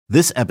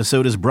This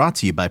episode is brought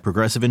to you by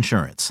Progressive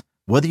Insurance.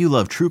 Whether you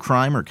love true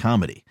crime or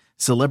comedy,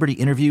 celebrity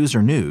interviews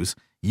or news,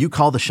 you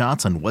call the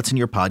shots on what's in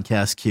your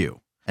podcast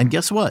queue. And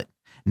guess what?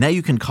 Now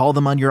you can call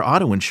them on your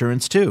auto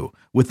insurance too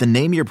with the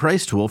Name Your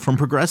Price tool from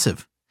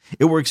Progressive.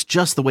 It works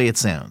just the way it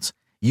sounds.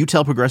 You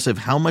tell Progressive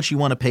how much you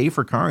want to pay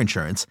for car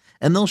insurance,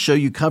 and they'll show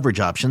you coverage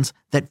options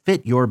that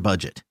fit your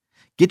budget.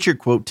 Get your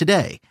quote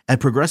today at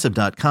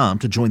Progressive.com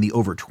to join the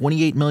over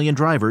 28 million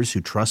drivers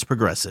who trust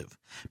Progressive.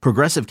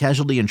 Progressive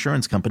Casualty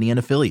Insurance Company and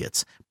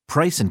Affiliates.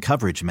 Price and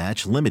coverage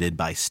match limited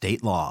by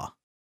state law.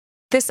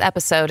 This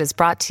episode is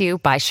brought to you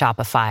by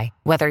Shopify.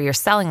 Whether you're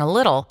selling a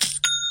little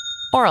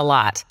or a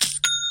lot,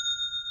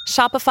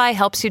 Shopify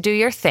helps you do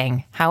your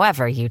thing,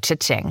 however you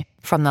cha-ching.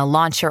 From the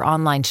launch your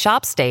online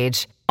shop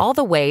stage, all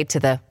the way to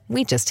the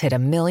we just hit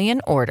 1 million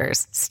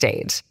orders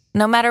stage.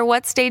 No matter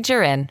what stage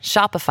you're in,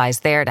 Shopify's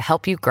there to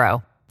help you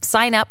grow.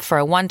 Sign up for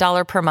a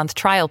 $1 per month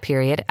trial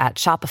period at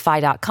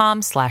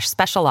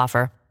shopify.com/special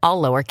offer,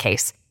 all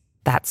lowercase.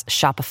 That's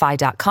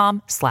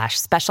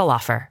shopify.com/special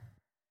offer.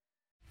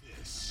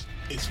 This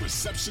is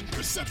Reception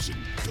Perception,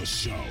 the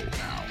show.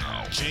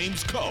 Now,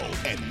 James Cole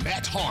and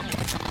Matt Harmon.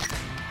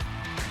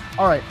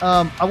 All right,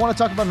 I want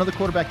to talk about another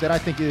quarterback that I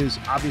think is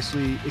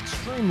obviously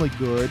extremely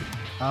good,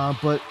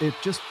 but it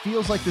just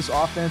feels like this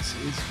offense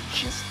is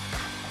just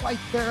quite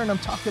there, and I'm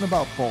talking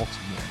about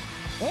Baltimore.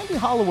 Andy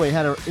Holloway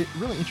had a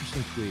really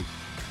interesting tweet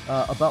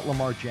about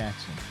Lamar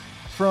Jackson.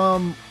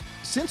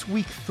 Since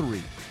week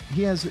 3,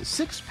 he has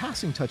 6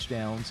 passing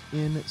touchdowns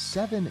in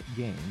 7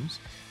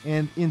 games,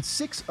 and in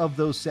 6 of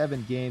those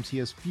 7 games, he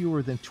has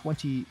fewer than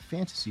 20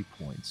 fantasy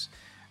points.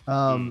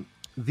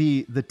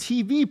 The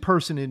TV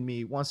person in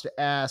me wants to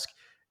ask,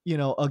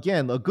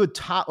 again, a good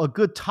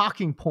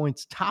talking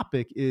points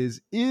topic is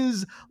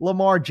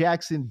Lamar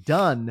Jackson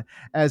done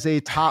as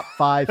a top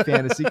 5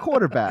 fantasy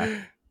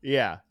quarterback?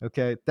 Yeah.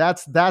 Okay.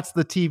 That's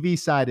the TV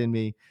side in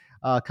me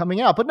coming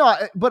out. But no,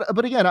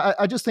 but again,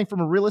 I just think from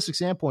a realistic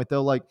standpoint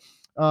though, like,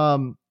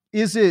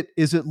 is it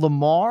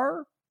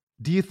Lamar?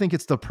 Do you think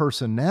it's the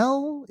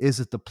personnel? Is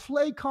it the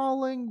play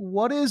calling?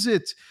 What is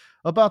it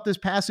about this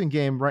passing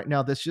game right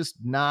now that's just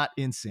not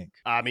in sync?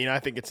 I mean, I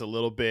think it's a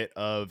little bit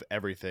of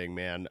everything,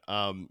 man.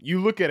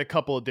 You look at a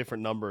couple of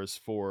different numbers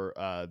for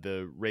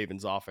the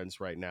Ravens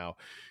offense right now.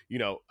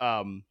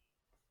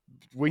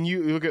 When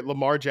you look at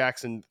Lamar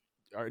Jackson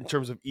in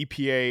terms of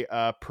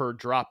EPA per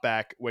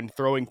dropback when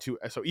throwing to,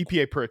 so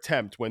EPA per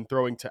attempt when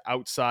throwing to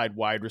outside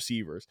wide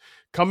receivers.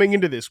 Coming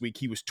into this week,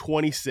 he was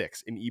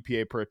 26 in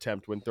EPA per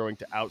attempt when throwing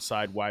to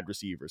outside wide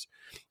receivers.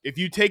 If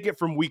you take it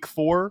from week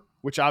 4,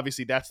 which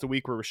obviously that's the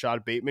week where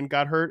Rashad Bateman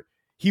got hurt,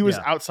 he was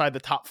outside the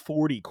top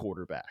 40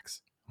 quarterbacks.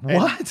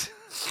 What?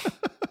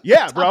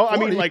 Yeah, bro. I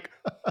mean, like,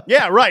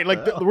 yeah, right.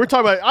 Like, we're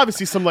talking about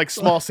obviously some like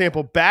small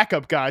sample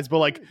backup guys, but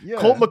like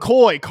Colt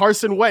McCoy,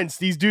 Carson Wentz,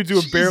 these dudes who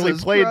have barely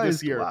played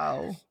this year.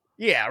 Wow.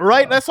 Yeah,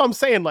 right. Wow. That's what I'm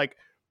saying. Like,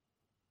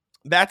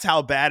 that's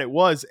how bad it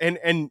was.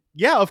 And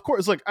yeah, of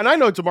course. Like, and I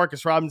know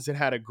Demarcus Robinson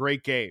had a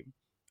great game.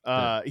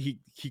 He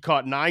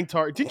caught 9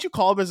 targets. Didn't you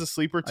call him as a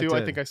sleeper too?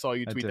 I think I saw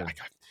you tweet that.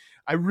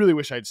 I really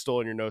wish I had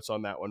stolen your notes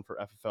on that one for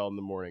FFL in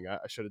the morning. I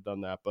should have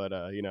done that, but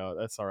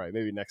that's all right.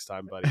 Maybe next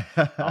time, buddy.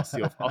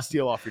 I'll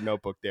steal off your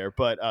notebook there.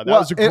 But that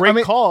was a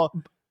great call.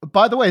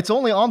 By the way, it's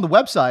only on the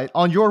website,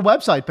 on your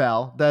website,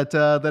 pal, that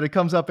it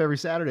comes up every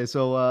Saturday.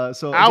 So our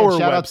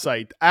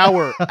website,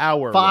 our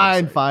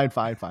fine,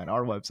 website. fine,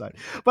 our website.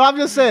 But I'm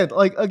just saying,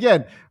 like,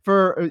 again,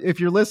 if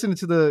you're listening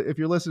to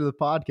the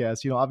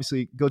podcast,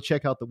 obviously go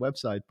check out the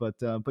website. But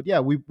yeah,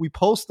 we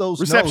post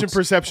those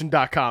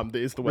receptionperception.com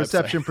is the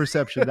website.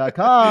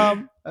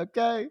 Receptionperception.com.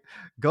 Okay,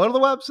 go to the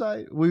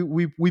website.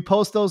 We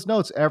post those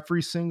notes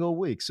every single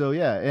week. So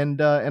yeah, and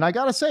I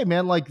gotta say,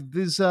 man, like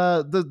this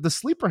the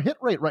sleeper hit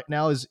rate right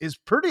now is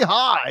pretty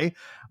high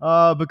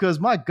because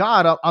my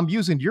God, I'm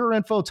using your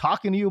info,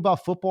 talking to you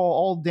about football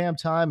all the damn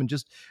time, and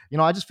just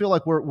I just feel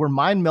like we're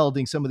mind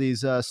melding some of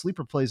these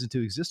sleeper plays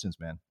into existence,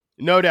 man.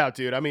 No doubt,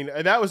 dude. I mean,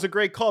 that was a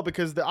great call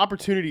because the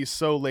opportunity is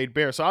so laid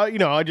bare. So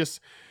I just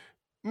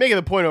making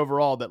the point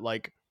overall that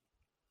like,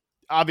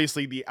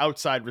 obviously the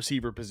outside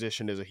receiver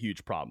position is a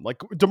huge problem. Like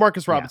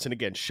Demarcus Robinson,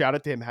 again, shout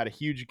out to him, had a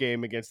huge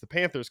game against the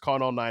Panthers,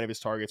 caught all 9 of his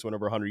targets, went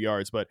over 100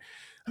 yards. But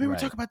I mean, we're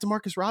talking about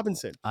Demarcus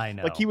Robinson. I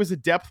know. Like he was a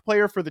depth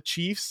player for the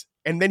Chiefs,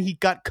 and then he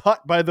got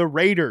cut by the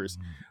Raiders.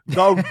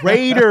 The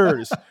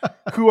Raiders,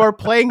 who are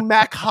playing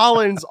Mac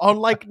Hollins on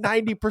like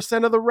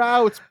 90% of the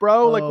routes,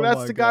 bro. Like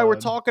that's the guy we're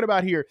talking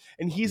about here.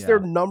 And he's their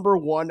number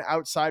 1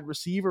 outside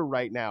receiver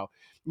right now.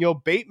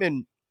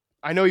 Bateman,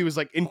 I know he was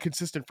like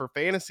inconsistent for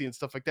fantasy and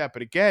stuff like that,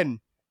 but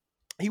again,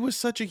 he was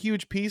such a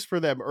huge piece for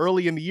them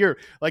early in the year.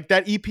 Like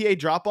that EPA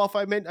drop off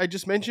I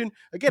just mentioned,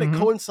 again, it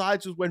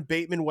coincides with when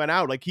Bateman went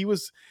out. Like he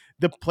was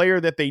the player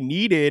that they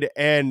needed.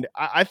 And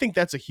I think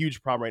that's a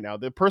huge problem right now.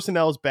 The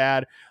personnel is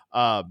bad.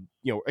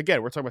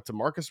 Again, we're talking about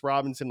DeMarcus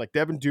Robinson, like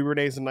Devin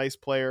Duvernay is a nice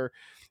player.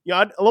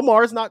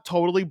 Lamar's not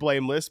totally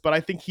blameless, but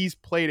I think he's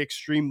played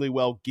extremely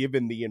well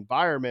given the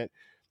environment.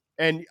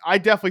 And I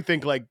definitely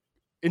think like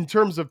in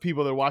terms of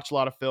people that watch a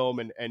lot of film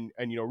and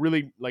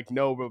really like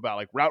know about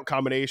like route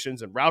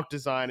combinations and route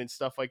design and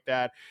stuff like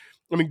that.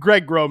 I mean,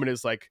 Greg Roman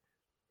is like,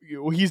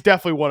 he's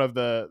definitely one of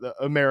the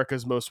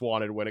America's most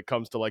wanted when it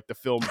comes to like the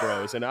film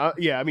bros. And a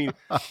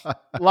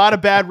lot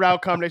of bad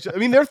route combinations. I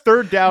mean, their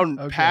third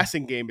down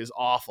passing game is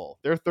awful.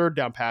 Their third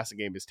down passing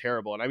game is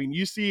terrible. And I mean,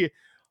 you see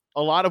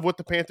a lot of what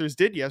the Panthers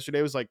did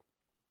yesterday was like,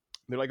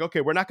 they're like,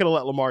 okay, we're not going to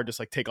let Lamar just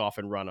like take off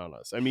and run on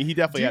us. I mean, he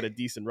definitely had a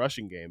decent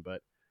rushing game,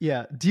 but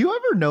yeah. Do you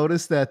ever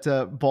notice that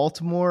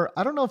Baltimore,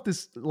 I don't know if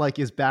this like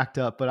is backed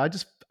up, but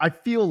I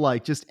feel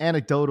like just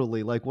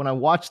anecdotally, like when I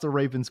watch the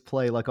Ravens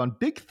play, like on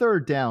big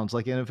third downs,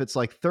 like, and if it's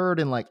like third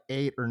and like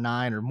 8 or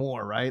 9 or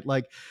more, right?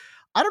 Like,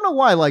 I don't know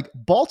why, like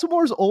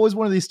Baltimore's always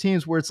one of these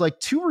teams where it's like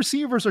two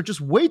receivers are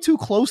just way too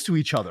close to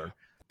each other.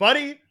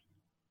 Buddy.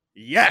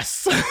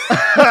 Yes.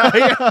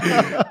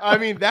 I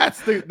mean,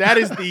 that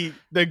is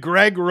the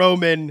Greg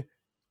Roman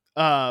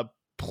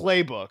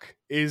playbook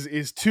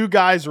is two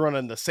guys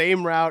running the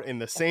same route in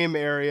the same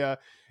area.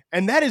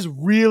 And that is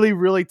really,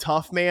 really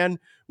tough, man,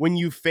 when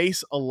you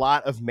face a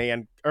lot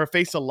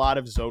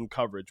of zone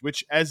coverage,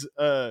 which as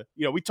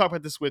we talked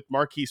about this with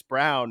Marquise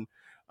Brown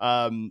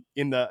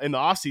in the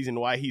offseason,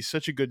 why he's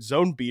such a good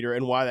zone beater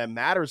and why that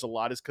matters a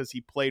lot is because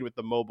he played with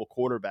the mobile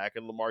quarterback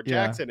and Lamar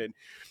Jackson. And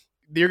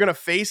you're going to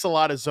face a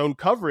lot of zone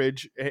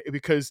coverage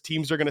because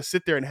teams are going to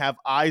sit there and have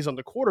eyes on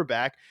the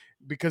quarterback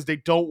because they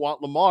don't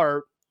want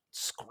Lamar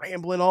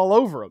scrambling all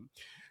over him.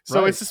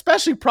 So It's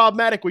especially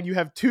problematic when you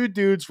have two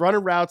dudes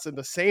running routes in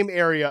the same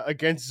area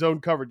against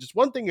zone coverage. It's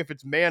one thing if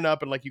it's man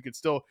up and like you could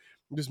still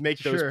just make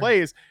those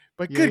plays,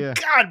 but good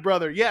God,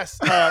 brother. Yes.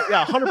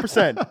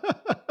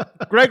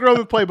 100%. Greg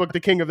Roman playbook, the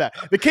king of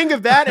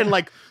that and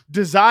like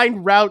design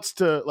routes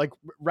to like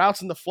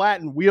routes in the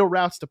flat and wheel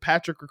routes to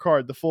Patrick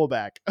Ricard, the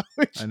fullback.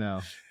 I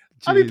know.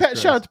 I mean,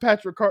 shout out to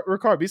Patrick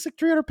Ricard. He's like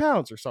 300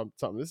 pounds or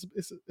something.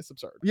 It's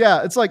absurd.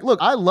 Yeah, it's like, look,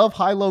 I love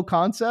high-low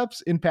concepts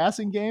in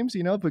passing games,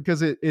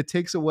 because it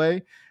takes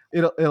away,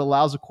 it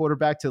allows a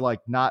quarterback to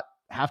like not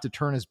have to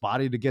turn his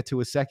body to get to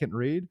a second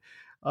read.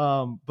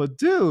 But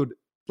dude,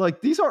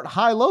 like these aren't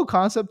high-low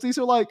concepts. These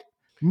are like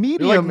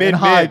medium like and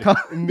high.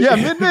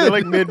 Mid-mid. They're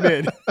like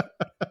mid-mid.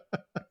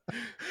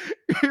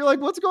 You're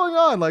like, what's going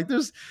on? Like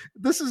this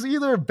is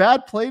either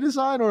bad play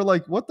design or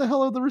like, what the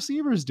hell are the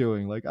receivers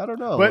doing? Like, I don't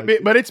know.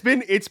 But it's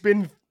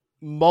been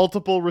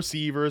multiple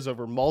receivers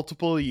over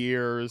multiple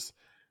years.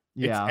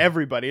 Yeah. It's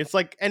everybody. It's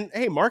like, and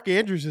hey, Mark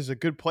Andrews is a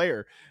good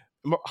player.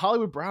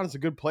 Hollywood Brown is a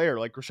good player.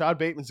 Like Rashad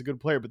Bateman's a good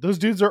player, but those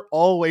dudes are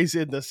always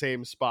in the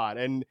same spot.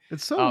 And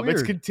it's so weird.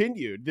 It's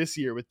continued this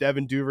year with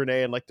Devin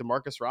Duvernay and like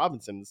DeMarcus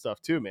Robinson and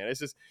stuff too, man.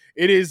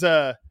 It's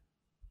a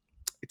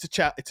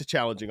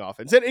challenging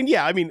offense. And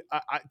yeah, I mean,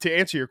 to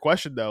answer your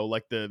question though,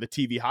 like the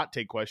TV hot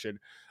take question,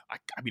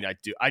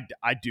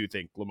 I do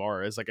think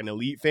Lamar is like an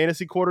elite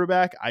fantasy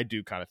quarterback. I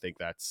do kind of think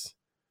that's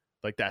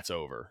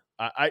over.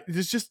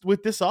 It's just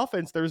with this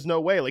offense, there's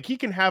no way. Like he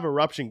can have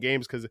eruption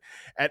games because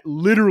at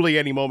literally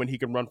any moment he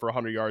can run for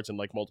 100 yards and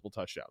like multiple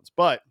touchdowns.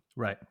 But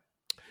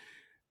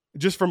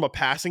just from a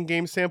passing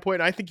game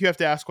standpoint, I think you have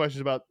to ask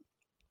questions about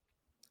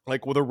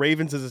like, well, the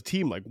Ravens as a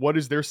team, like what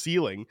is their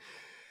ceiling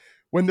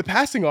when the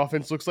passing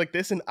offense looks like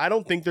this? And I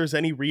don't think there's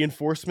any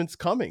reinforcements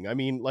coming. I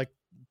mean, like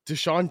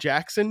Deshaun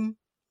Jackson,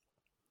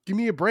 give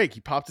me a break. He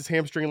popped his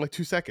hamstring in like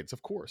 2 seconds,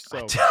 of course. So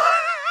it's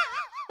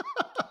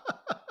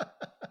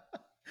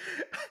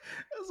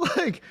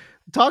like,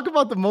 talk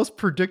about the most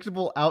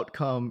predictable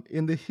outcome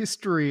in the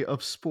history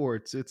of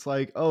sports. It's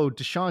like, oh,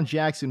 Deshaun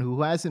Jackson,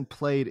 who hasn't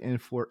played in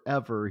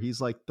forever.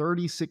 He's like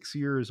 36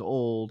 years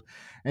old,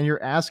 and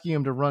you're asking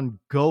him to run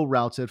go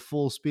routes at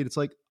full speed. It's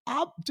like,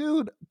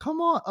 dude,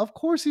 come on. Of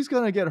course he's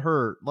going to get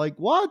hurt. Like,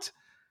 what?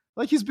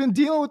 Like, he's been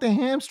dealing with the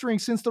hamstring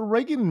since the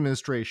Reagan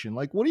administration.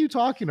 Like, what are you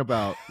talking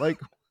about?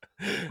 Like,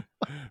 I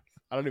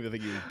don't even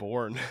think he was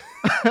born.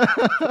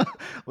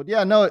 But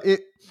yeah, no,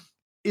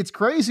 it's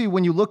crazy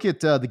when you look at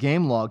the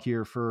game log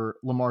here for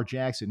Lamar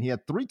Jackson. He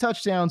had 3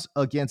 touchdowns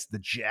against the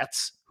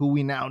Jets, who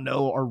we now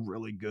know are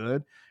really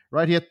good,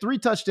 right? He had 3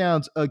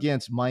 touchdowns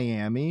against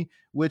Miami,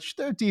 which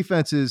their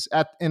defense is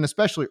and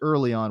especially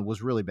early on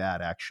was really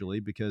bad actually,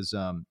 because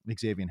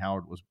Xavier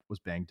Howard was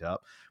banged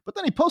up. But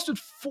then he posted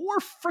 5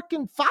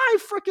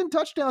 freaking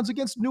touchdowns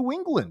against New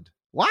England.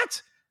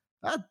 What?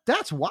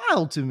 That's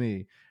wild to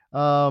me.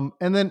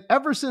 And then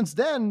ever since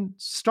then,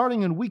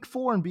 starting in week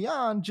 4 and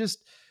beyond, just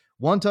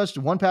one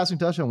passing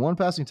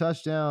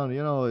touchdown.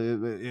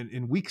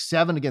 In week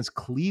 7 against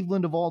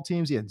Cleveland of all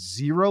teams, he had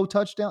 0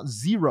 touchdowns,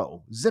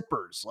 0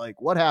 zippers.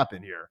 Like, what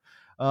happened here?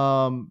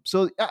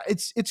 So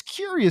it's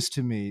curious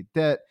to me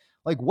that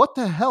like, what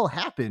the hell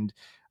happened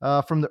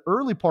from the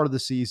early part of the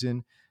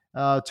season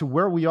to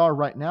where we are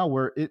right now,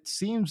 where it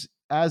seems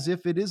as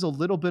if it is a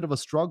little bit of a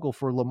struggle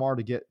for Lamar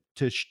to get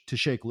to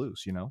shake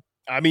loose,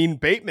 I mean,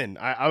 Bateman,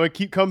 I would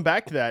keep coming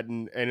back to that.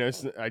 And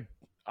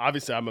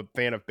obviously I'm a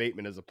fan of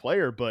Bateman as a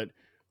player, but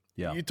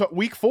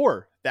week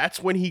 4,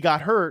 that's when he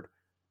got hurt.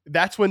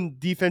 That's when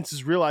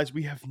defenses realize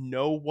we have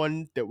no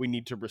one that we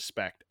need to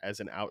respect as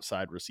an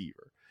outside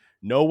receiver.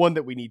 no one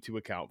that we need to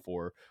account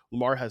for.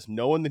 Lamar has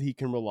no one that he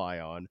can rely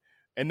on.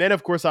 And then,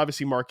 of course,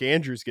 obviously Mark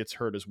Andrews gets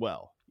hurt as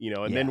well,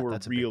 and then we're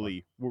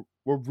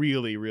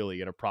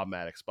really in a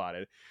problematic spot.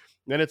 And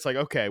then it's like,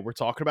 okay, we're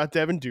talking about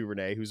Devin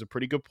Duvernay, who's a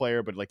pretty good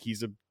player, but like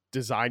he's a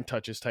design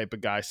touches type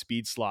of guy,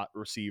 speed slot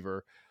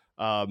receiver.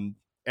 And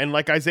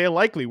like Isaiah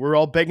Likely, we're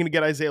all begging to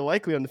get Isaiah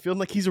Likely on the field.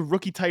 Like he's a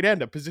rookie tight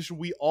end, a position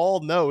we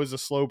all know is a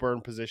slow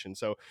burn position.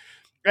 So,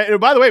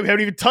 and by the way, we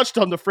haven't even touched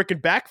on the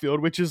freaking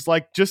backfield, which is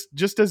like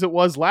just as it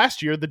was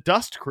last year, the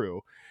dust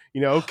crew,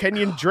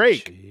 Kenyon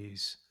Drake.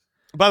 Jeez.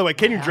 By the way,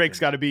 Kenyon Drake's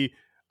got to be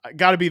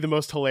the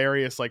most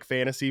hilarious like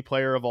fantasy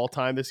player of all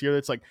time this year.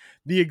 It's like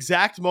the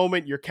exact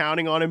moment you're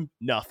counting on him,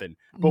 nothing.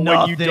 But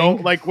when you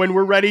don't, like when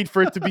we're ready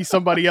for it to be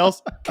somebody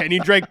else,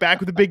 Kenyon Drake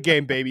back with a big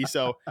game, baby.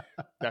 So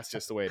that's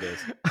just the way it is.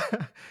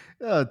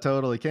 Yeah,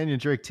 totally. Kenyon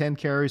Drake, 10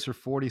 carries for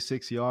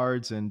 46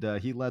 yards, and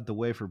he led the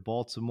way for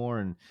Baltimore.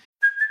 And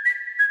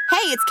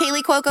Hey, it's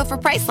Kaylee Cuoco for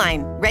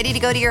Priceline. Ready to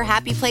go to your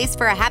happy place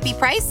for a happy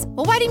price?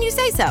 Well, why didn't you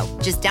say so?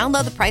 Just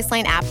download the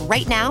Priceline app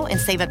right now and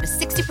save up to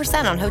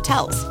 60% on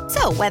hotels.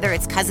 So whether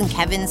it's Cousin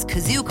Kevin's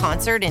Kazoo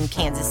Concert in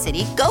Kansas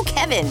City, go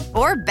Kevin,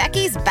 or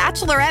Becky's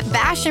Bachelorette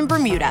Bash in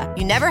Bermuda,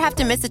 you never have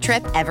to miss a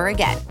trip ever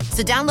again.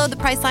 So download the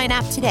Priceline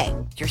app today.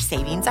 Your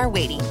savings are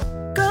waiting.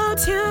 Go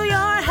to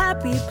your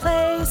happy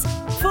place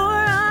for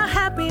a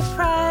happy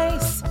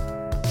price.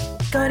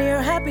 Go to your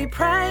happy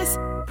price,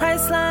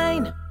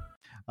 Priceline.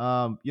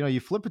 You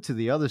flip it to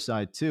the other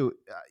side too.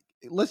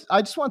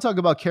 I just want to talk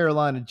about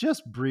Carolina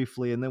just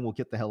briefly, and then we'll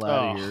get the hell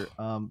out of here.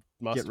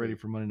 Get ready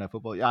for Monday Night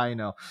Football. Yeah, I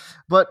know.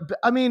 But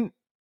I mean,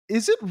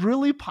 is it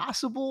really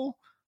possible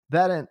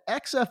that an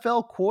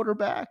XFL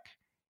quarterback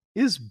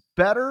is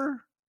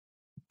better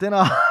than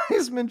a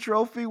Heisman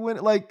Trophy win,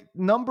 like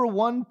number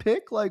one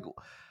pick? Like,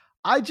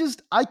 I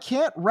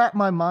can't wrap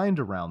my mind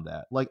around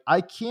that. Like,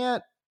 I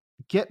can't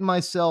get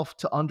myself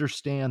to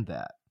understand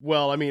that.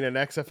 Well, I mean, an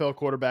XFL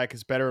quarterback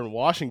is better in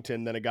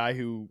Washington than a guy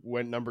who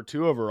went number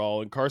 2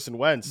 overall in Carson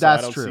Wentz. So That's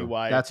I don't true. See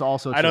why. That's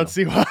also true. I don't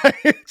see why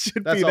it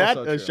should be that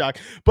a shock.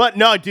 But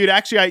no, dude,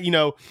 actually,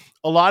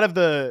 a lot of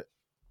the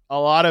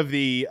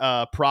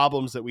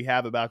problems that we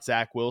have about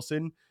Zach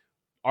Wilson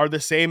are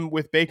the same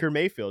with Baker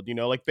Mayfield.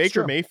 Like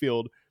Baker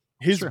Mayfield,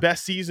 his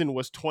best season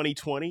was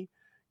 2020.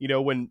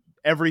 When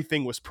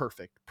everything was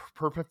perfect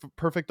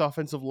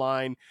offensive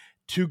line,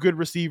 2 good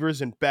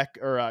receivers, and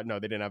no,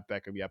 they didn't have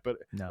Beckham yet, but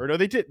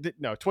they did.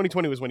 No,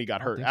 2020 was when he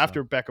got hurt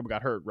after Beckham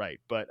got hurt, right?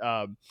 But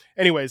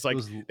anyways, like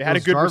they had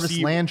a good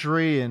receiver,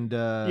 Landry, and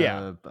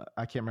I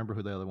can't remember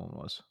who the other one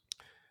was.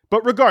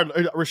 But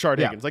regardless, Rashard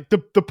Higgins. Like the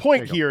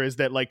point here is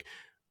that like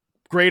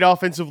great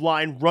offensive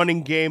line,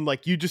 running game,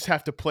 like you just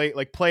have to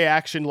play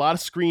action, a lot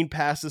of screen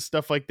passes,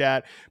 stuff like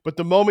that. But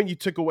the moment you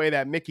took away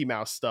that Mickey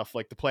Mouse stuff,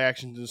 like the play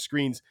actions and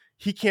screens,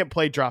 he can't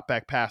play drop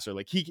back passer.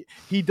 Like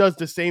he does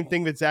the same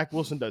thing that Zach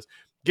Wilson does.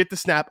 Get the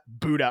snap,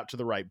 boot out to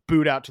the right,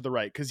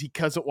 because he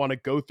doesn't want to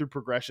go through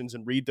progressions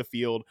and read the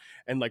field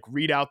and like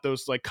read out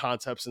those like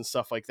concepts and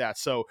stuff like that.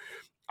 So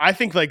I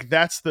think like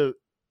that's the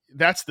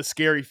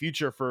scary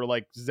future for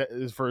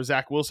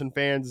Zach Wilson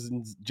fans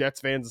and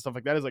Jets fans and stuff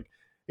like that, is like,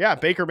 yeah,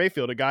 Baker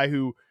Mayfield, a guy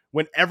who,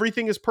 when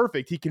everything is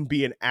perfect, he can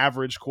be an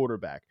average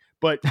quarterback,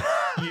 but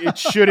it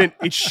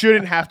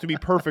shouldn't have to be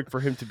perfect for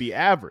him to be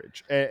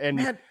average. And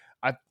man,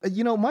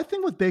 my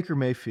thing with Baker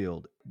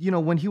Mayfield,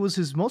 when he was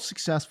his most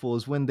successful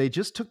is when they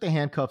just took the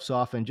handcuffs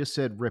off and just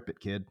said, "Rip it,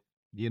 kid."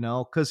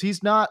 Because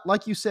he's not,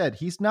 like you said,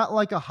 he's not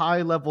like a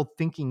high level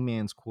thinking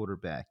man's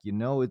quarterback.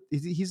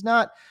 He's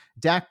not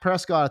Dak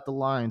Prescott at the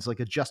lines,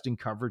 like adjusting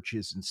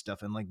coverages and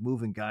stuff and like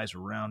moving guys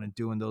around and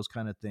doing those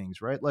kind of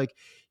things, right? Like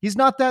he's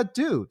not that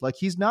dude. Like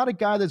he's not a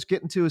guy that's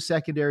getting to his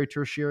secondary,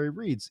 tertiary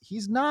reads.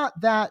 He's not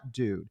that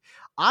dude.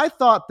 I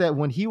thought that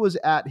when he was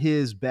at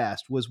his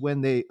best was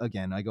when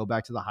I go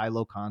back to the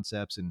high-low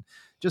concepts and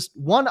just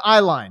one eye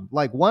line,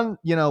 like one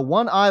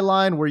eye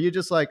line where you're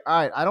just like, all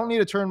right, I don't need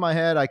to turn my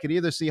head. I could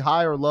either see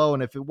high or low.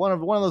 And if one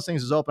of those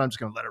things is open, I'm just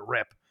going to let it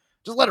rip.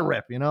 Just let it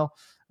rip,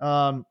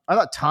 I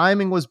thought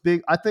timing was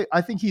big.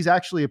 I think he's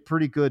actually a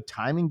pretty good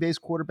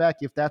timing-based quarterback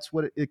if that's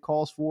what it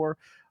calls for.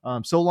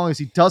 So long as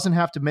he doesn't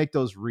have to make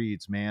those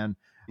reads, man.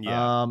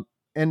 Yeah.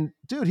 And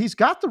dude, he's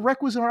got the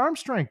requisite arm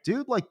strength,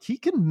 dude. Like he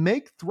can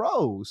make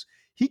throws.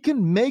 He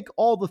can make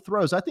all the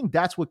throws. I think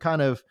that's what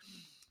kind of,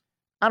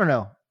 I don't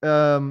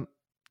know.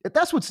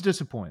 That's what's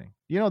disappointing.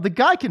 The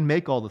guy can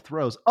make all the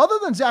throws. Other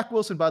than Zach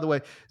Wilson, by the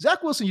way,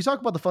 you talk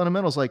about the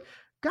fundamentals, like,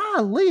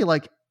 golly,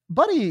 like,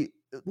 buddy,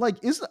 like,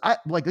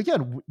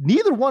 again,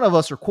 neither one of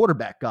us are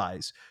quarterback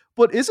guys,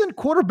 but isn't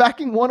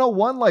quarterbacking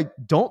 101 like,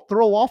 don't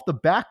throw off the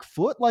back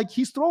foot? Like,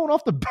 he's throwing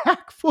off the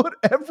back foot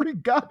every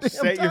goddamn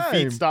Set time. Your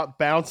feet, stop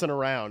bouncing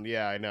around.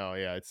 Yeah, I know.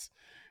 Yeah,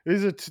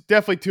 these are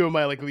definitely 2 of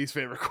my like least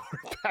favorite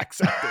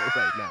quarterbacks out there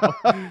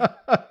right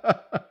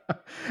now.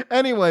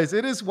 Anyways,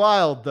 it is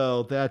wild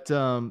though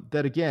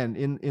that again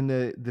in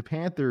the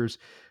Panthers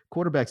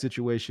quarterback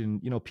situation,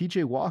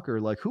 PJ Walker,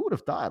 like who would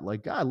have thought?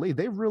 Like, golly,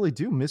 they really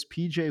do miss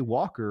PJ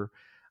Walker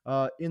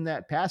in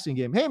that passing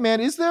game. Hey man,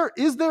 is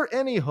there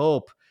any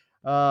hope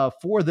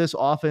for this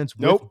offense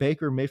with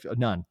Baker Mayfield?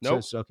 None.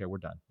 Nope. So, okay, we're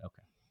done.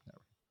 Okay.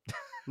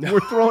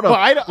 We're throwing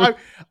up.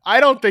 I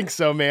don't think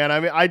so, man. I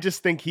mean, I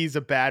just think he's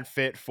a bad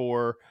fit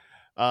for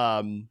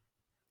I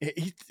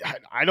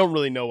don't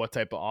really know what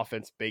type of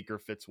offense Baker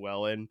fits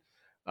well in.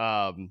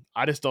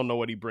 I just don't know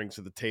what he brings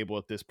to the table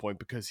at this point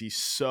because he's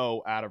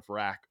so out of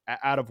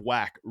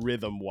whack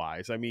rhythm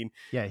wise. I mean,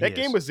 that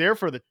game was there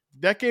for the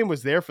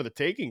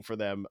taking for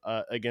them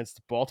against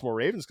the Baltimore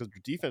Ravens because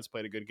their defense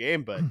played a good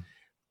game, but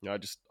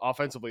just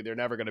offensively, they're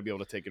never going to be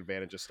able to take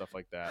advantage of stuff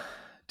like that.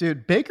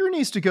 Dude, Baker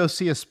needs to go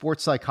see a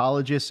sports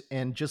psychologist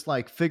and just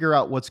like figure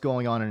out what's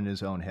going on in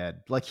his own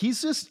head. Like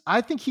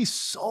I think he's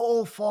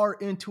so far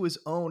into his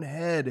own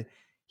head.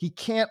 He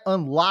can't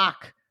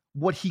unlock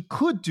what he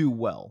could do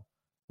well.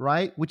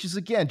 Right? Which is,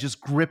 again,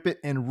 just grip it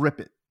and rip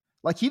it.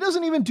 Like, he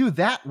doesn't even do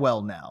that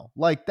well now.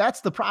 Like,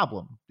 that's the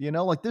problem.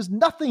 Like, there's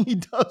nothing he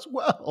does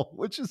well,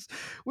 which is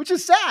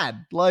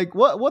sad. Like,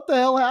 what the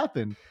hell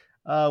happened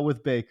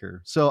with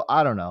Baker? So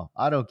I don't know.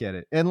 I don't get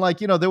it. And like,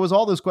 there was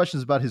all those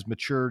questions about his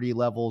maturity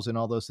levels and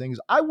all those things.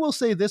 I will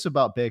say this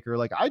about Baker.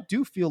 Like, I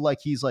do feel like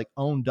he's like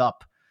owned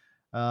up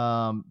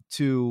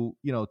to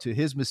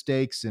his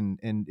mistakes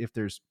and if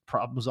there's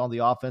problems on the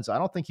offense. I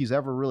don't think he's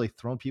ever really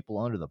thrown people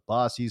under the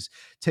bus. He's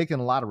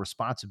taken a lot of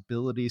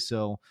responsibility.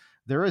 So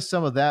there is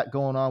some of that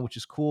going on, which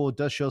is cool. It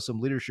does show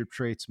some leadership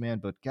traits, man,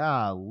 but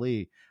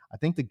golly, I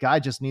think the guy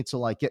just needs to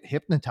like get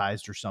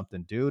hypnotized or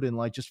something, dude. And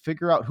like, just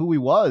figure out who he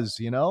was,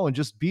 and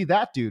just be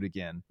that dude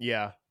again.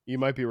 Yeah, you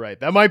might be right.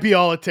 That might be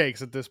all it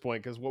takes at this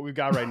point. Cause what we've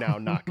got right now,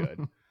 not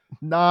good.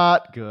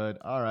 Not good.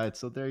 All right.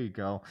 So there you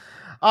go.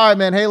 All right,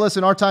 man. Hey,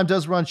 listen, our time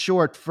does run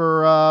short.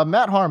 For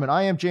Matt Harmon,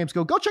 I am James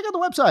Go. Go check out the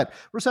website,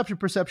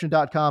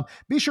 receptionperception.com.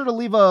 Be sure to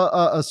leave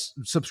a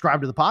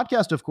subscribe to the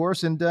podcast, of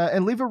course, and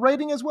leave a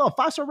rating as well.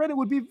 5-star rating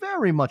would be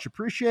very much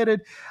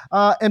appreciated.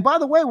 And by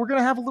the way, we're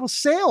going to have a little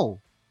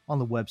sale on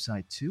the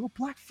website too. A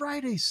Black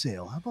Friday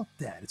sale. How about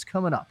that? It's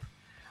coming up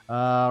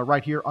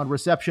right here on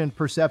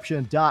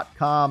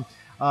receptionperception.com.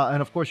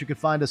 And of course, you can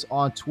find us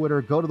on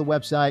Twitter. Go to the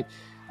website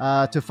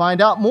to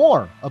find out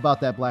more about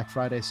that Black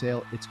Friday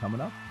sale. It's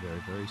coming up very,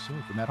 very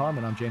soon. For Matt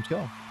Harmon, I'm James Coe.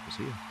 We'll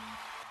see you.